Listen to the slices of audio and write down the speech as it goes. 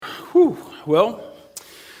Well,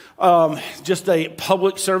 just a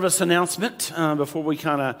public service announcement before we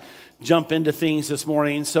kind of jump into things this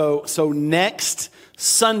morning. So next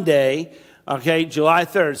Sunday, okay, July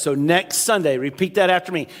 3rd. So next Sunday, repeat that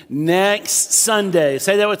after me. Next Sunday,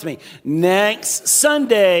 say that with me. Next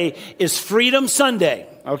Sunday is Freedom Sunday,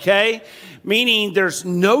 okay? Meaning there's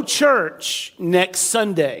no church next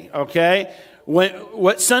Sunday, okay?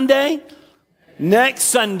 What Sunday? Next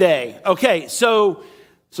Sunday. Okay, so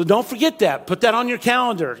don't forget that. Put that on your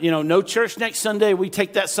calendar. No church next Sunday. We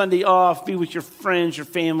take that Sunday off. Be with your friends, your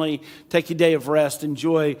family. Take a day of rest.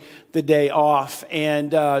 Enjoy the day off.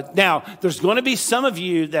 And now, there's going to be some of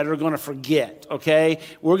you that are going to forget, okay?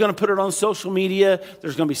 We're going to put it on social media.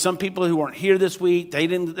 There's going to be some people who weren't here this week. They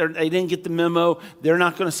didn't get the memo. They're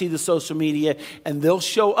not going to see the social media. And they'll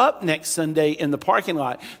show up next Sunday in the parking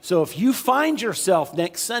lot. So if you find yourself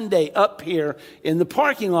next Sunday up here in the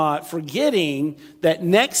parking lot forgetting that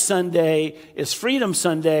next Sunday is Freedom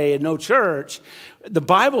Sunday and no church, the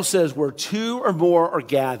Bible says where two or more are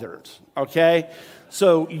gathered, okay?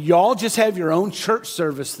 So y'all just have your own church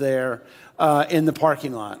service there in the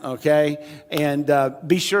parking lot, okay? And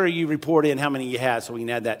be sure you report in how many you had so we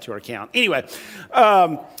can add that to our count. Anyway,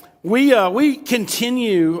 we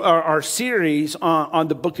continue our series on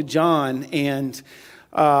the book of John, and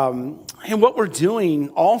what we're doing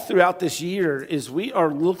all throughout this year is we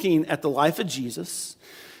are looking at the life of Jesus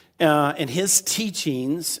and his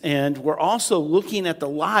teachings, and we're also looking at the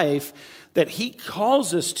life that he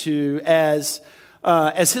calls us to as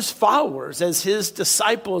his followers, as his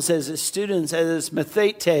disciples, as his students, as his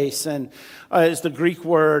mathetes, and is the Greek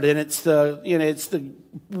word, and it's the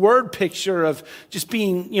word picture of just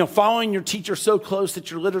being, following your teacher so close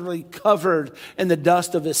that you're literally covered in the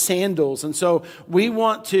dust of his sandals. And so we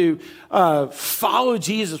want to follow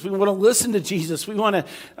Jesus. We want to listen to Jesus. We want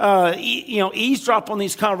to, eavesdrop on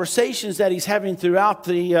these conversations that he's having throughout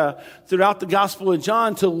the Gospel of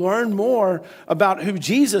John to learn more about who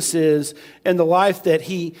Jesus is and the life that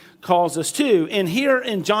he calls us to. And here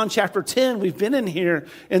in John chapter 10, we've been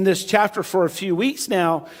in this chapter for a few weeks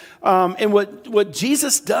now. And what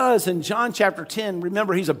Jesus does in John chapter 10,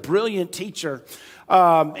 remember, he's a brilliant teacher.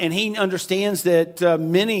 And he understands that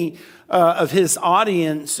many of his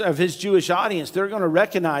audience, of his Jewish audience, they're going to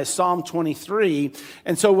recognize Psalm 23.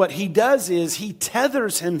 And so what he does is he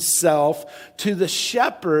tethers himself to the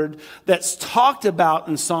shepherd that's talked about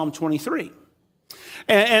in Psalm 23.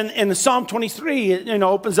 And the Psalm 23,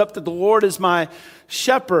 opens up that the Lord is my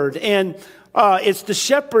shepherd. And it's the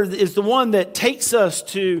shepherd is the one that takes us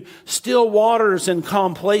to still waters and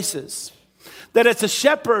calm places. That it's a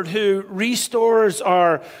shepherd who restores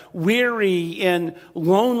our weary and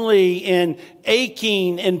lonely and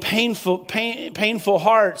aching and painful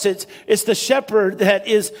hearts. It's the shepherd that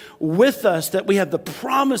is with us, that we have the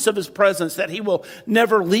promise of his presence, that he will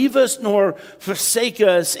never leave us nor forsake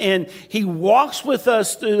us. And he walks with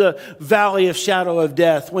us through the valley of shadow of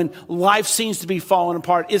death when life seems to be falling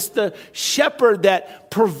apart. It's the shepherd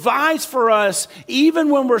that provides for us even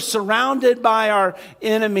when we're surrounded by our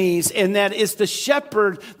enemies, and that is the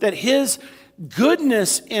shepherd that his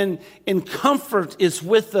goodness and comfort is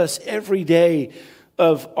with us every day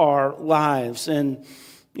of our lives. And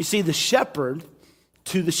you see, the shepherd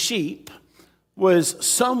to the sheep was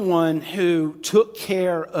someone who took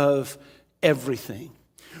care of everything.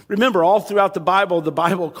 Remember, all throughout the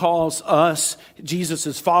Bible calls us,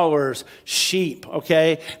 Jesus' followers, sheep,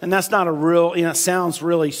 okay? And that's not it sounds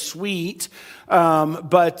really sweet,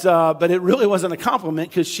 but it really wasn't a compliment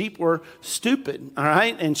because sheep were stupid, all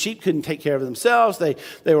right? And sheep couldn't take care of themselves. They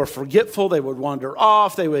were forgetful. They would wander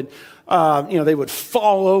off. They would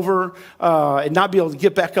fall over and not be able to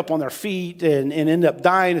get back up on their feet and end up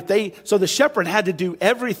dying. So the shepherd had to do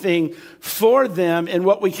everything for them. And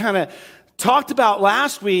what we kind of talked about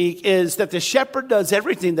last week is that the shepherd does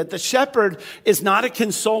everything, that the shepherd is not a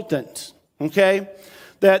consultant, okay?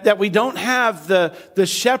 That we don't have the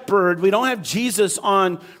shepherd, we don't have Jesus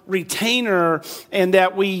on retainer, and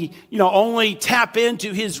that we, only tap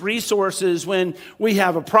into his resources when we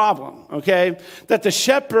have a problem, okay? That the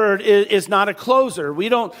shepherd is not a closer. We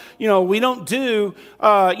don't do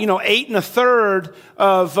 8 1/3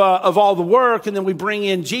 of all the work, and then we bring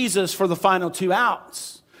in Jesus for the final 2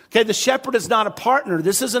 outs. Okay, the shepherd is not a partner.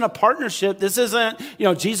 This isn't a partnership. This isn't,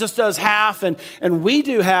 Jesus does half and we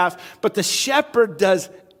do half, but the shepherd does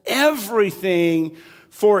everything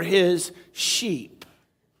for his sheep.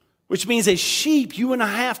 Which means a sheep, you and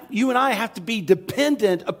I have to be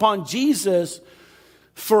dependent upon Jesus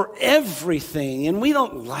for everything, and we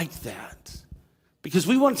don't like that. Because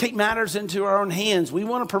we want to take matters into our own hands. We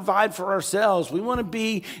want to provide for ourselves. We want to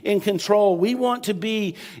be in control. We want to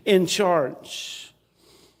be in charge.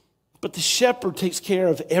 But the shepherd takes care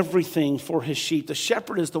of everything for his sheep. The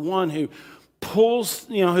shepherd is the one who pulls,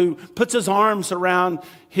 who puts his arms around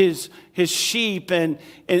his sheep and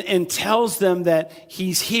tells them that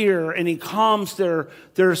he's here, and he calms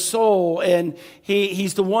their soul, and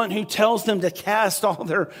he's the one who tells them to cast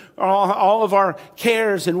all of our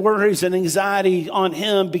cares and worries and anxiety on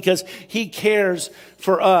him because he cares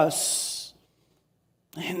for us.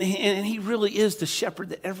 And he really is the shepherd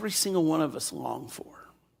that every single one of us long for.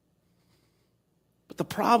 But the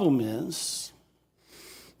problem is,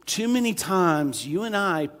 too many times you and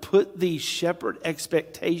I put these shepherd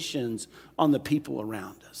expectations on the people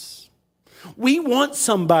around us. We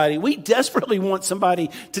desperately want somebody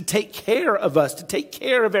to take care of us, to take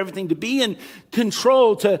care of everything, to be in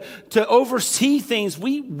control, to oversee things.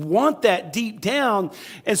 We want that deep down.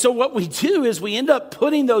 And so what we do is we end up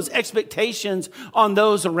putting those expectations on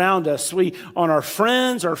those around us. On our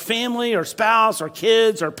friends, our family, our spouse, our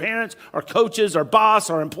kids, our parents, our coaches, our boss,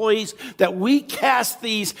 our employees, that we cast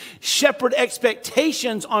these shepherd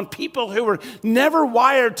expectations on people who were never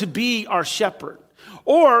wired to be our shepherd.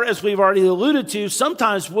 Or, as we've already alluded to,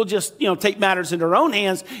 sometimes we'll just, take matters into our own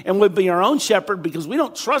hands and we'll be our own shepherd because we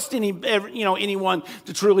don't trust anyone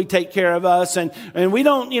to truly take care of us. And we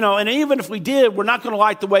don't, and even if we did, we're not going to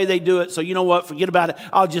like the way they do it. So you know what? Forget about it.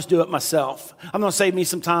 I'll just do it myself. I'm going to save me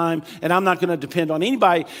some time and I'm not going to depend on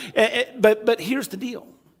anybody. But here's the deal.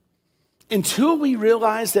 Until we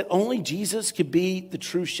realize that only Jesus could be the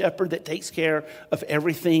true shepherd that takes care of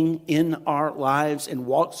everything in our lives and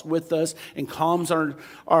walks with us and calms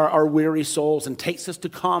our weary souls and takes us to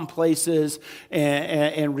calm places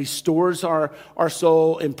and restores our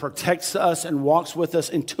soul and protects us and walks with us,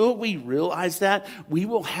 until we realize that, we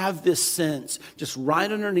will have this sense just right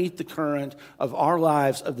underneath the current of our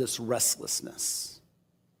lives of this restlessness,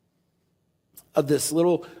 of this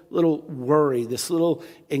little worry, this little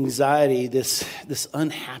anxiety, this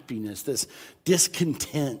unhappiness, this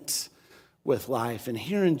discontent with life. And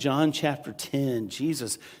here in John chapter 10,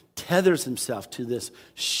 Jesus tethers himself to this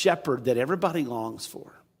shepherd that everybody longs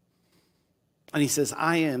for. And he says,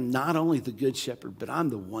 I am not only the good shepherd, but I'm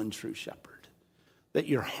the one true shepherd that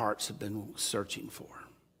your hearts have been searching for.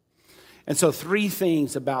 And so 3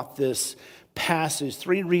 things about this passage,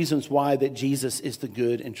 3 reasons why that Jesus is the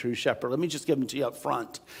good and true shepherd. Let me just give them to you up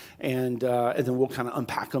front, and then we'll kind of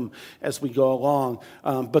unpack them as we go along.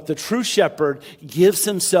 But the true shepherd gives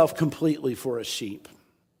himself completely for his sheep.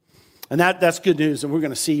 And that's good news, and we're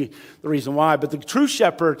going to see the reason why. But the true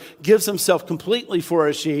shepherd gives himself completely for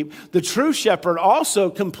his sheep. The true shepherd also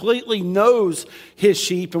completely knows his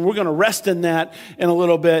sheep, and we're going to rest in that in a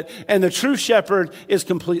little bit. And the true shepherd is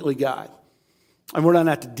completely God. And we're going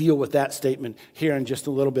to have to deal with that statement here in just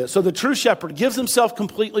a little bit. So the true shepherd gives himself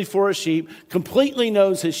completely for his sheep, completely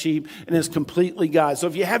knows his sheep, and is completely God. So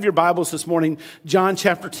if you have your Bibles this morning, John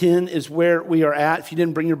chapter 10 is where we are at. If you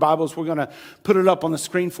didn't bring your Bibles, we're going to put it up on the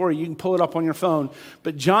screen for you. You can pull it up on your phone.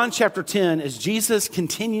 But John chapter 10 is Jesus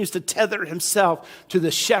continues to tether himself to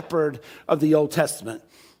the shepherd of the Old Testament.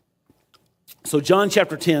 So John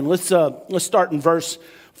chapter 10, let's start in verse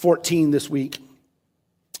 14 this week.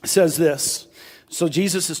 It says this. So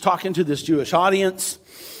Jesus is talking to this Jewish audience,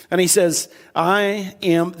 and he says, I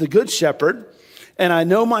am the good shepherd, and I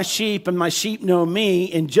know my sheep, and my sheep know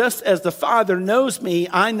me, and just as the Father knows me,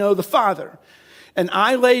 I know the Father. And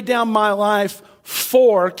I lay down my life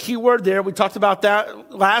for, key word there, we talked about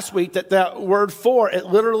that last week, that word for, it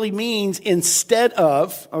literally means instead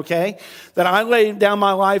of, okay? That I lay down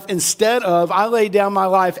my life instead of, I lay down my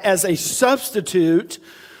life as a substitute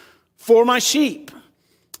for my sheep.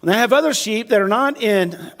 And I have other sheep that are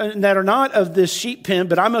not of this sheep pen,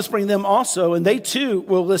 but I must bring them also, and they too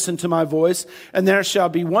will listen to my voice, and there shall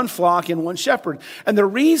be one flock and one shepherd. And the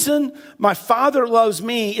reason my Father loves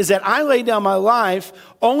me is that I lay down my life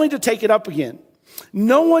only to take it up again.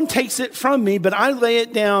 No one takes it from me, but I lay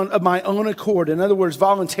it down of my own accord. In other words,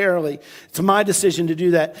 voluntarily. It's my decision to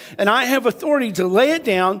do that. And I have authority to lay it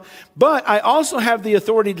down, but I also have the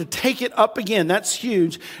authority to take it up again. That's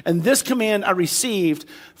huge. And this command I received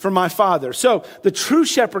from my Father. So the true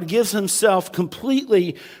shepherd gives himself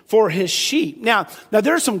completely for his sheep. Now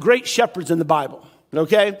there are some great shepherds in the Bible,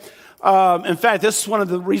 okay? In fact, this is one of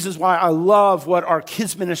the reasons why I love what our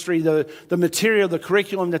kids ministry, the material, the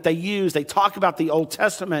curriculum that they use. They talk about the Old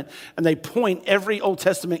Testament, and they point every Old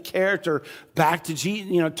Testament character back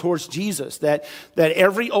to towards Jesus. That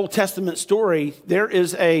every Old Testament story,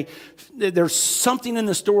 there's something in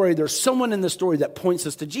the story. There's someone in the story that points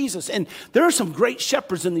us to Jesus. And there are some great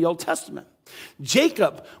shepherds in the Old Testament.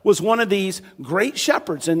 Jacob was one of these great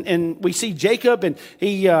shepherds, and we see Jacob, and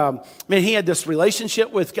he had this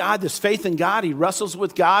relationship with God, this faith in God. He wrestles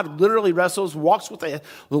with God, literally wrestles, walks with a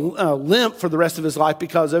limp for the rest of his life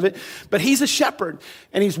because of it. But he's a shepherd,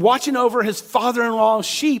 and he's watching over his father-in-law's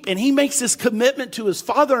sheep, and he makes this commitment to his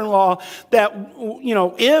father-in-law that,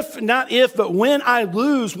 but when I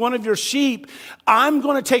lose one of your sheep, I'm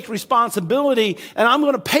going to take responsibility, and I'm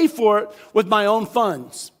going to pay for it with my own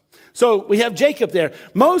funds. So we have Jacob there.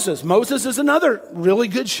 Moses is another really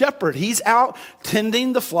good shepherd. He's out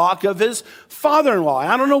tending the flock of his father-in-law.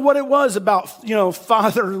 I don't know what it was about,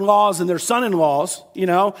 father-in-laws and their son-in-laws,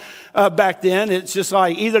 back then. It's just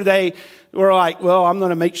like either they were like, well, I'm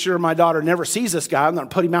going to make sure my daughter never sees this guy. I'm going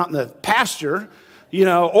to put him out in the pasture,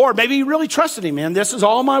 or maybe he really trusted him, man. This is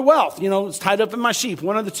all my wealth. It's tied up in my sheep,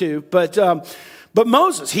 one of the two. But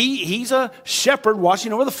Moses, he's a shepherd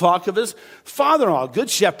watching over the flock of his father-in-law. Good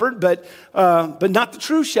shepherd, but not the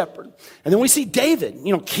true shepherd. And then we see David,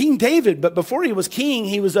 King David. But before he was king,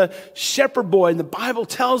 he was a shepherd boy. And the Bible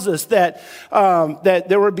tells us that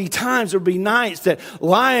there would be times, there would be nights that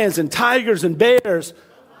lions and tigers and bears,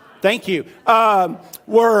 thank you,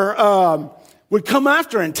 would come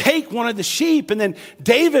after and take one of the sheep. And then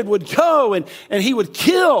David would go and he would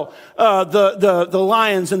kill the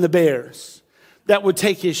lions and the bears that would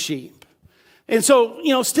take his sheep. And so,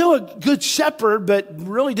 still a good shepherd, but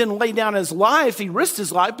really didn't lay down his life. He risked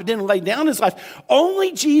his life, but didn't lay down his life.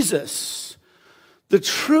 Only Jesus, the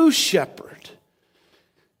true shepherd,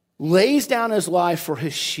 lays down his life for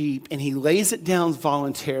his sheep, and he lays it down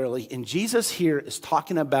voluntarily. And Jesus here is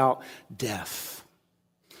talking about death.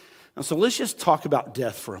 And so let's just talk about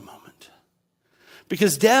death for a moment.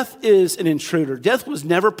 Because death is an intruder. Death was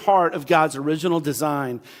never part of God's original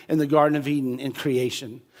design in the Garden of Eden in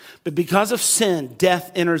creation. But because of sin, death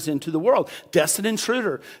enters into the world. Death's an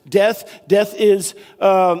intruder. Death is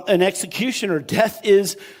an executioner. Death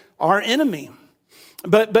is our enemy.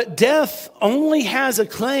 But death only has a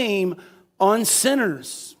claim on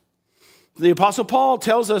sinners. The Apostle Paul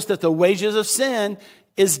tells us that the wages of sin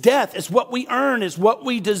is death. It's what we earn, it's what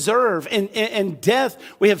we deserve. And death,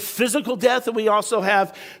 we have physical death and we also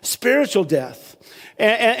have spiritual death.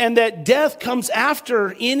 And that death comes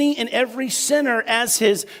after any and every sinner as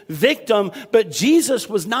his victim. But Jesus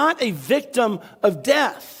was not a victim of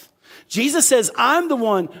death. Jesus says, I'm the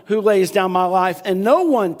one who lays down my life and no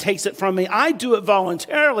one takes it from me. I do it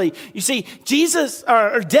voluntarily. You see,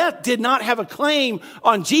 death did not have a claim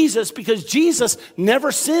on Jesus because Jesus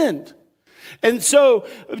never sinned. And so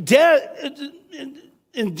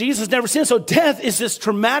Jesus never sinned. So death is this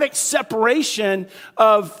traumatic separation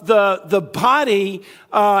of the body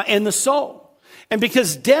and the soul. And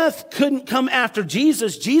because death couldn't come after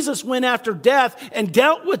Jesus, Jesus went after death and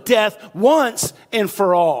dealt with death once and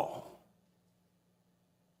for all.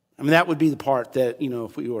 I mean, that would be the part that,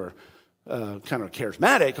 if we were kind of a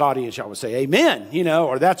charismatic audience, y'all would say amen,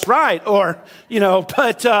 or that's right, or,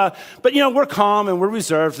 but we're calm and we're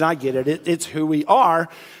reserved, and I get it. It's who we are.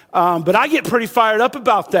 But I get pretty fired up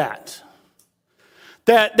about that.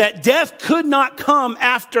 That death could not come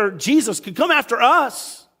after Jesus, could come after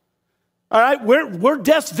us. All right, we're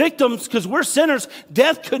death's victims because we're sinners.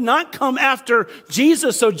 Death could not come after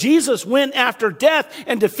Jesus, so Jesus went after death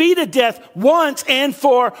and defeated death once and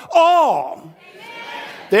for all. Amen.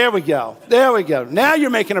 There we go. Now you're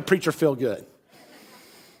making a preacher feel good.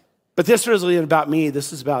 But this really isn't about me.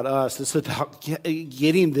 This is about us. This is about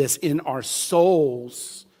getting this in our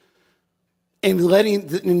souls and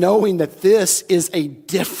knowing that this is a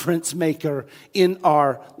difference maker in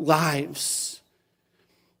our lives.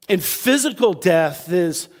 And physical death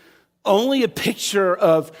is only a picture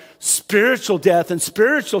of spiritual death. And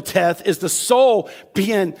spiritual death is the soul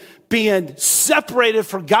being separated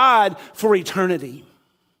from God for eternity.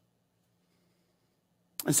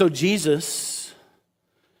 And so Jesus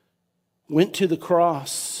went to the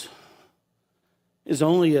cross as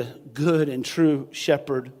only a good and true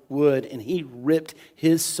shepherd would, and he ripped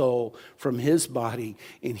his soul from his body,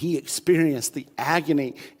 and he experienced the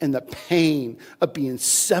agony and the pain of being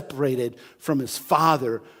separated from his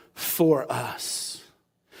Father for us.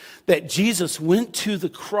 That Jesus went to the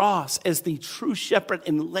cross as the true shepherd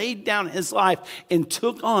and laid down his life and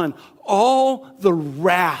took on all the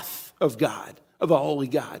wrath of God, of a holy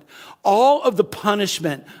God, all of the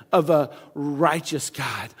punishment of a righteous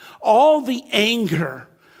God, all the anger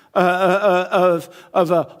of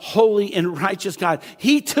a holy and righteous God.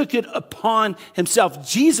 He took it upon himself.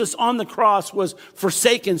 Jesus on the cross was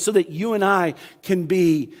forsaken so that you and I can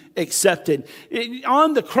be accepted.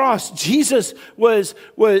 On the cross, Jesus was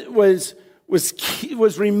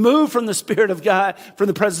was removed from the Spirit of God, from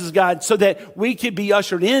the presence of God, so that we could be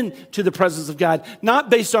ushered in to the presence of God, not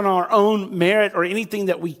based on our own merit or anything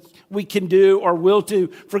that we can do or will do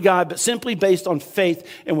for God, but simply based on faith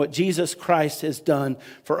in what Jesus Christ has done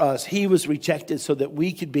for us. He was rejected so that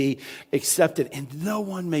we could be accepted, and no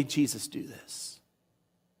one made Jesus do this.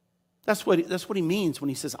 That's what he means when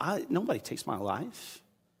he says, nobody takes my life,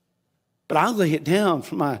 but I lay it down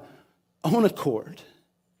for my own accord.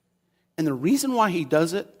 And the reason why he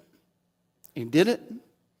does it and did it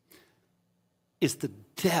is the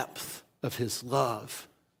depth of his love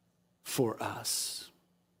for us.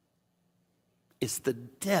 It's the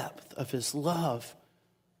depth of his love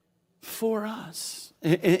for us.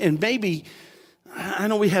 And maybe, I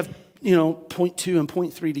know we have, point 2 and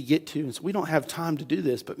point 3 to get to, and so we don't have time to do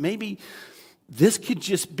this, but maybe this could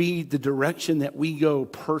just be the direction that we go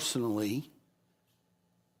personally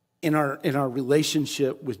in our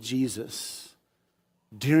relationship with Jesus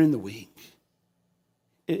during the week.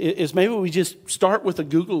 Is maybe we just start with a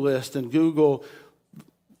Google list and Google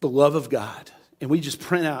the love of God. And we just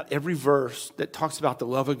print out every verse that talks about the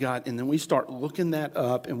love of God. And then we start looking that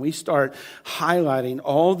up and we start highlighting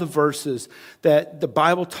all the verses that the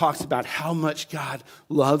Bible talks about how much God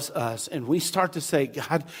loves us. And we start to say,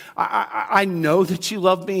 God, I know that you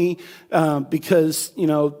love me because,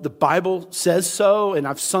 the Bible says so. And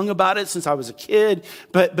I've sung about it since I was a kid.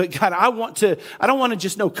 But God, I don't want to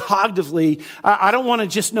just know cognitively. I don't want to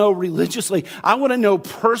just know religiously. I want to know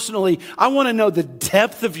personally. I want to know the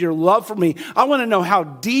depth of your love for me. I want to know how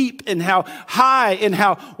deep and how high and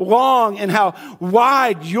how long and how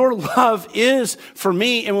wide your love is for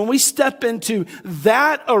me. And when we step into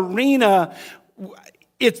that arena,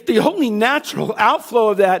 it's the only natural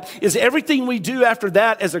outflow of that is everything we do after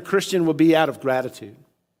that as a Christian will be out of gratitude.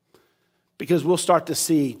 Because we'll start to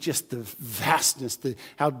see just the vastness, the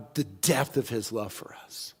depth of his love for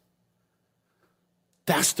us.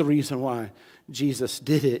 That's the reason why Jesus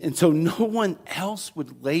did it. And so no one else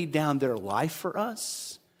would lay down their life for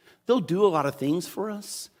us. They'll do a lot of things for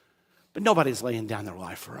us, but nobody's laying down their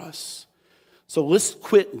life for us. So let's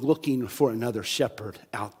quit looking for another shepherd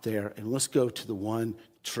out there and let's go to the one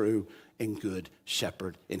true and good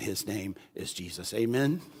shepherd, and his name is Jesus.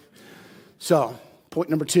 Amen? So, point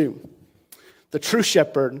number 2. The true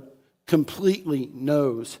shepherd completely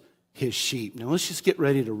knows his sheep. Now let's just get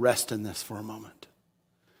ready to rest in this for a moment.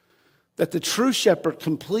 That the true shepherd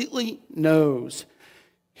completely knows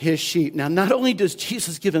his sheep. Now, not only does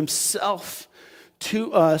Jesus give himself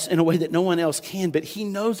to us in a way that no one else can, but he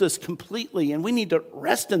knows us completely, and we need to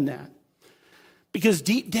rest in that. Because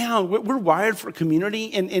deep down, we're wired for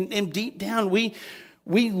community, and deep down, we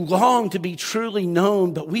long to be truly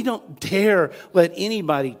known, but we don't dare let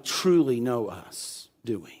anybody truly know us,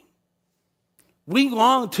 do we? We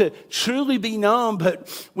long to truly be known,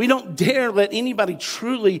 but we don't dare let anybody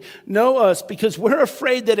truly know us because we're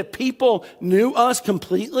afraid that if people knew us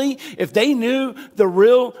completely, if they knew the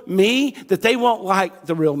real me, that they won't like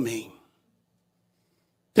the real me.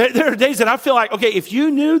 There are days that I feel like, okay, if you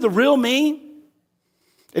knew the real me,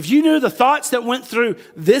 if you knew the thoughts that went through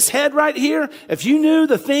this head right here, if you knew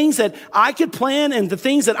the things that I could plan and the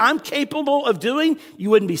things that I'm capable of doing, you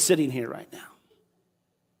wouldn't be sitting here right now.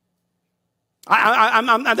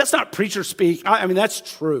 That's not preacher speak. I mean, that's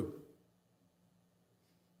true.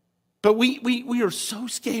 But we are so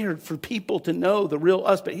scared for people to know the real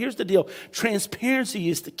us. But here's the deal. Transparency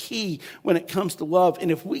is the key when it comes to love.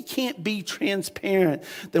 And if we can't be transparent,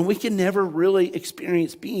 then we can never really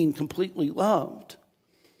experience being completely loved.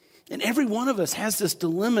 And every one of us has this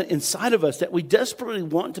dilemma inside of us that we desperately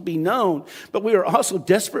want to be known, but we are also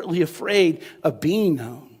desperately afraid of being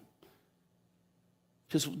known.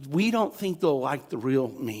 Because we don't think they'll like the real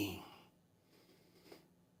me.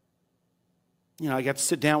 I got to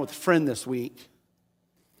sit down with a friend this week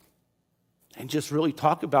and just really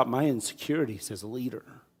talk about my insecurities as a leader.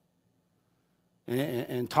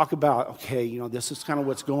 And talk about, okay, this is kind of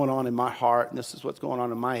what's going on in my heart, and this is what's going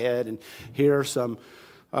on in my head, and here are some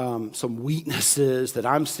weaknesses that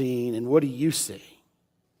I'm seeing, and what do you see?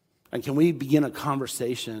 And can we begin a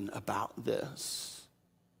conversation about this?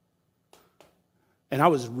 And I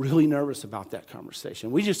was really nervous about that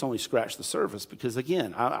conversation. We just only scratched the surface because,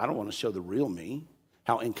 again, I don't want to show the real me,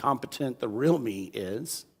 how incompetent the real me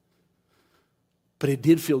is. But it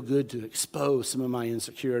did feel good to expose some of my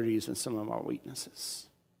insecurities and some of my weaknesses.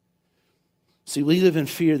 See, we live in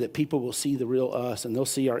fear that people will see the real us and they'll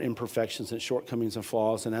see our imperfections and shortcomings and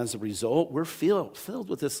flaws. And as a result, we're filled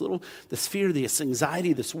with this fear, this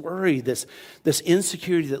anxiety, this worry, this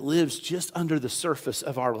insecurity that lives just under the surface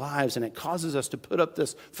of our lives. And it causes us to put up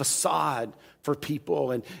this facade for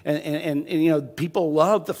people. And people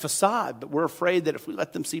love the facade, but we're afraid that if we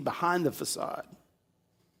let them see behind the facade,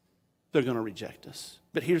 they're going to reject us.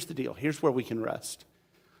 But here's the deal. Here's where we can rest.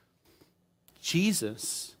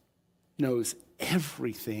 Jesus knows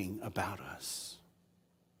everything about us.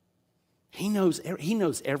 He knows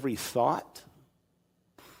every thought.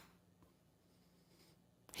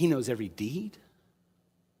 He knows every deed.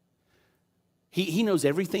 He knows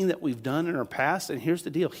everything that we've done in our past. And here's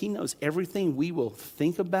the deal. He knows everything we will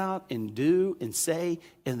think about and do and say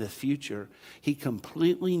in the future. He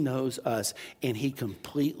completely knows us, and he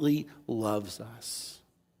completely loves us.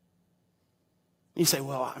 You say,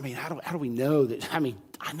 well, how do we know that?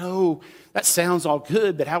 I know that sounds all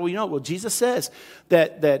good, but how do we know? Well, Jesus says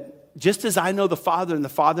that just as I know the Father and the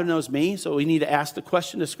Father knows me, so we need to ask the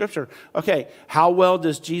question of Scripture, okay, how well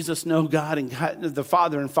does Jesus know God and God, the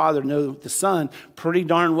Father and Father know the Son? Pretty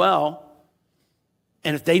darn well.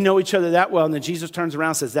 And if they know each other that well, and then Jesus turns around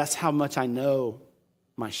and says, that's how much I know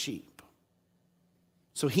my sheep.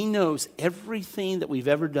 So he knows everything that we've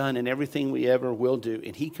ever done and everything we ever will do.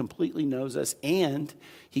 And he completely knows us, and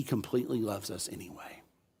he completely loves us anyway.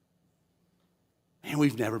 And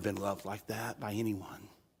we've never been loved like that by anyone.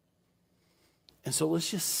 And so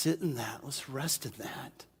let's just sit in that. Let's rest in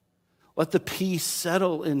that. Let the peace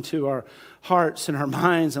settle into our hearts and our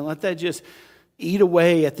minds, and let that just eat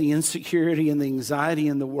away at the insecurity and the anxiety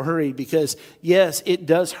and the worry. Because yes, it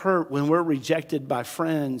does hurt when we're rejected by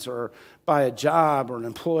friends or by a job or an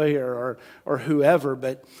employer or whoever,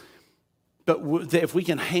 but if we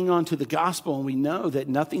can hang on to the gospel and we know that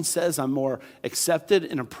nothing says I'm more accepted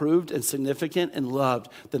and approved and significant and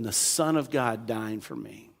loved than the Son of God dying for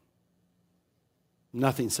me.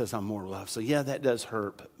 Nothing says I'm more loved. So yeah, that does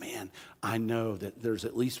hurt, but man, I know that there's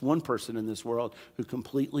at least one person in this world who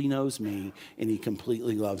completely knows me and he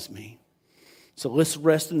completely loves me. So let's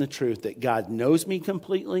rest in the truth that God knows me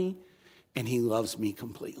completely and he loves me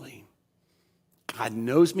completely. God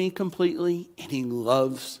knows me completely,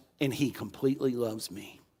 and he completely loves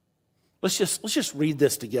me. Let's just read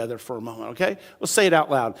this together for a moment, okay? Let's say it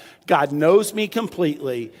out loud. God knows me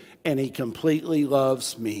completely, and he completely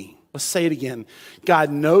loves me. Let's say it again.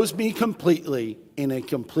 God knows me completely, and he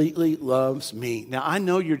completely loves me. Now, I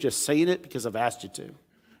know you're just saying it because I've asked you to,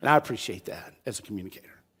 and I appreciate that as a communicator.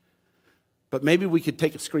 But maybe we could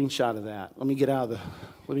take a screenshot of that. Let me get out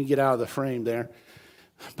of the frame there.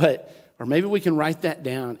 Or maybe we can write that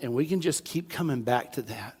down and we can just keep coming back to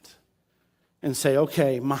that and say,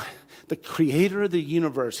 okay, the creator of the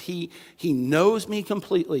universe, he knows me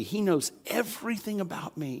completely. He knows everything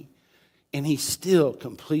about me, and he still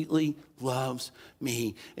completely loves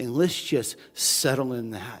me. And let's just settle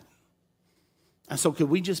in that. And so could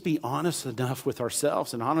we just be honest enough with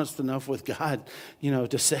ourselves and honest enough with God,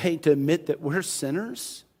 to admit that we're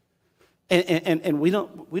sinners? And we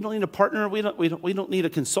don't need a partner. We don't need a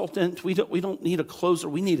consultant. We don't need a closer.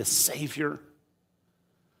 We need a Savior.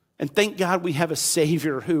 And thank God we have a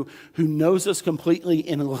Savior who knows us completely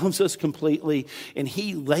and loves us completely. And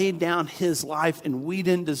he laid down his life and we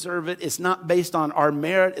didn't deserve it. It's not based on our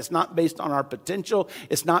merit. It's not based on our potential.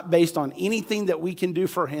 It's not based on anything that we can do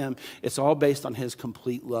for him. It's all based on his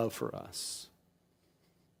complete love for us.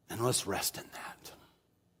 And let's rest in that.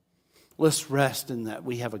 Let's rest in that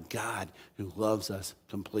we have a God who loves us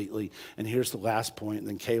completely. And here's the last point, and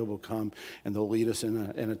then Caleb will come and they'll lead us in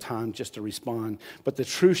a time just to respond. But the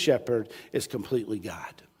true shepherd is completely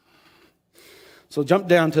God. So jump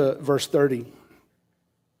down to verse 30.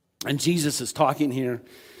 And Jesus is talking here.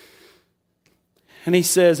 And he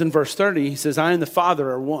says in verse 30, he says, I and the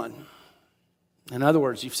Father are one. In other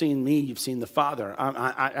words, you've seen me, you've seen the Father.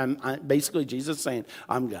 I'm basically Jesus saying,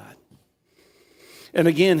 I'm God. And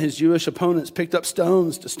again, his Jewish opponents picked up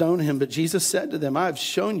stones to stone him, but Jesus said to them, I have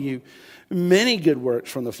shown you many good works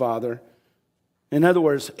from the Father. In other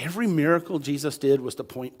words, every miracle Jesus did was to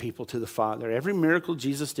point people to the Father. Every miracle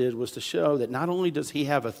Jesus did was to show that not only does he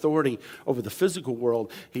have authority over the physical world,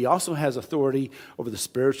 he also has authority over the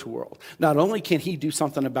spiritual world. Not only can he do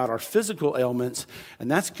something about our physical ailments, and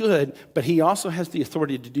that's good, but he also has the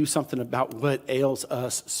authority to do something about what ails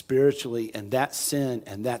us spiritually, and that's sin,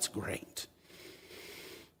 and that's great.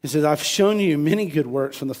 He says, I've shown you many good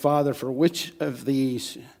works from the Father. For which of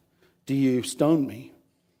these do you stone me?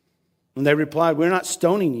 And they replied, we're not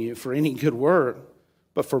stoning you for any good work,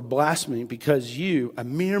 but for blasphemy, because you, a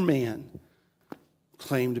mere man,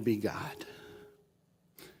 claim to be God.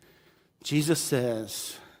 Jesus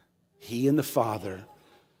says he and the Father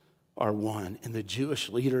are one. And the Jewish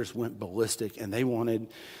leaders went ballistic and they wanted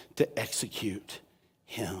to execute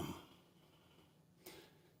him.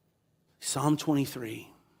 Psalm 23.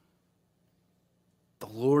 The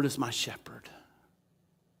Lord is my shepherd,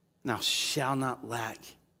 and I shall not lack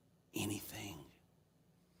anything.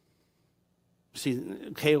 See,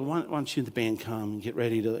 okay, why don't you and the band come and get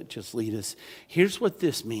ready to just lead us. Here's what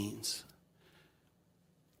this means.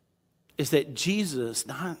 Is that Jesus,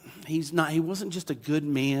 he wasn't just a good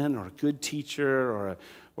man or a good teacher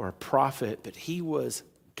or a prophet, but he was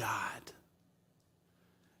God.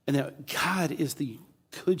 And that God is the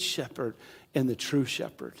good shepherd and the true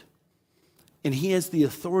shepherd. And he has the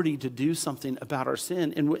authority to do something about our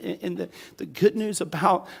sin. And the good news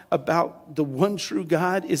about the one true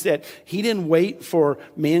God is that he didn't wait for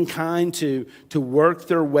mankind to work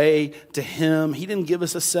their way to him. He didn't give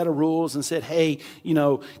us a set of rules and said, hey,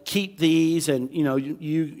 keep these and,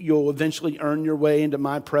 you'll eventually earn your way into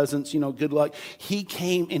my presence. Good luck. He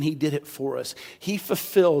came and he did it for us. He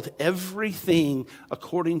fulfilled everything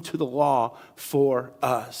according to the law for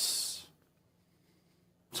us.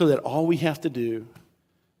 So that all we have to do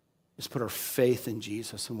is put our faith in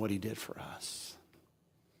Jesus and what he did for us.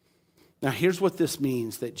 Now, here's what this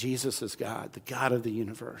means, that Jesus is God, the God of the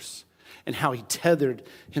universe, and how he tethered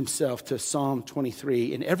himself to Psalm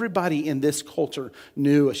 23. And everybody in this culture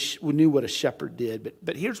knew what a shepherd did.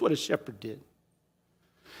 But here's what a shepherd did.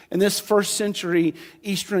 In this first century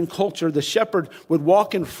Eastern culture, the shepherd would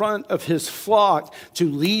walk in front of his flock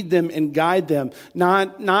to lead them and guide them,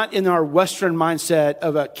 not in our Western mindset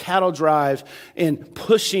of a cattle drive and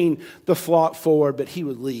pushing the flock forward, but he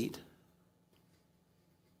would lead.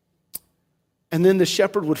 And then the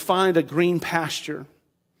shepherd would find a green pasture,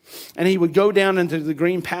 and he would go down into the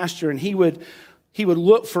green pasture, and he would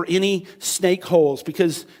look for any snake holes,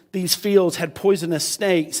 because these fields had poisonous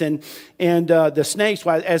snakes, and the snakes,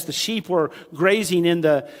 as the sheep were grazing in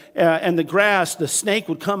the grass, the snake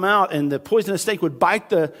would come out, and the poisonous snake would bite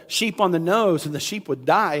the sheep on the nose, and the sheep would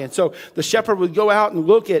die. And so the shepherd would go out and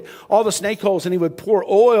look at all the snake holes, and he would pour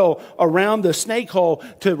oil around the snake hole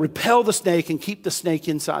to repel the snake and keep the snake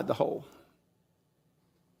inside the hole.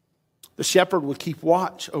 The shepherd would keep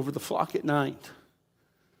watch over the flock at night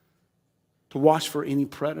to watch for any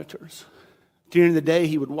predators. During the day,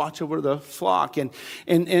 he would watch over the flock. And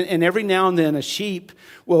every now and then, a sheep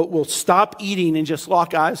will stop eating and just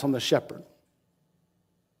lock eyes on the shepherd.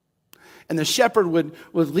 And the shepherd would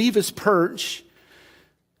leave his perch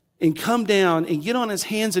and come down and get on his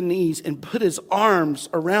hands and knees and put his arms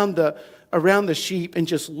around the sheep and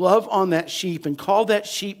just love on that sheep and call that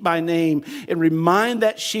sheep by name and remind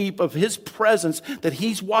that sheep of his presence, that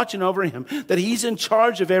he's watching over him, that he's in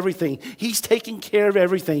charge of everything. He's taking care of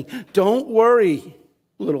everything. Don't worry,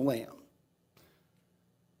 little lamb.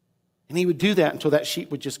 And he would do that until that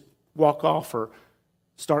sheep would just walk off or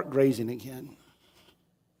start grazing again.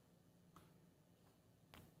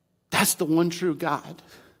 That's the one true God.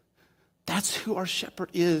 That's who our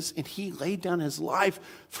shepherd is, and he laid down his life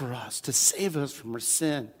for us to save us from our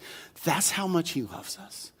sin. That's how much he loves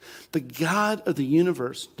us. The God of the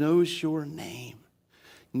universe knows your name,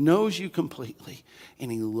 knows you completely,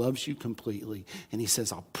 and he loves you completely. And he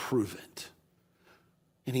says, I'll prove it.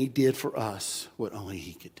 And he did for us what only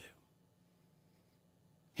he could do.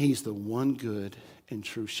 He's the one good and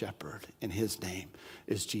true shepherd, and his name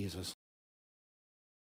is Jesus.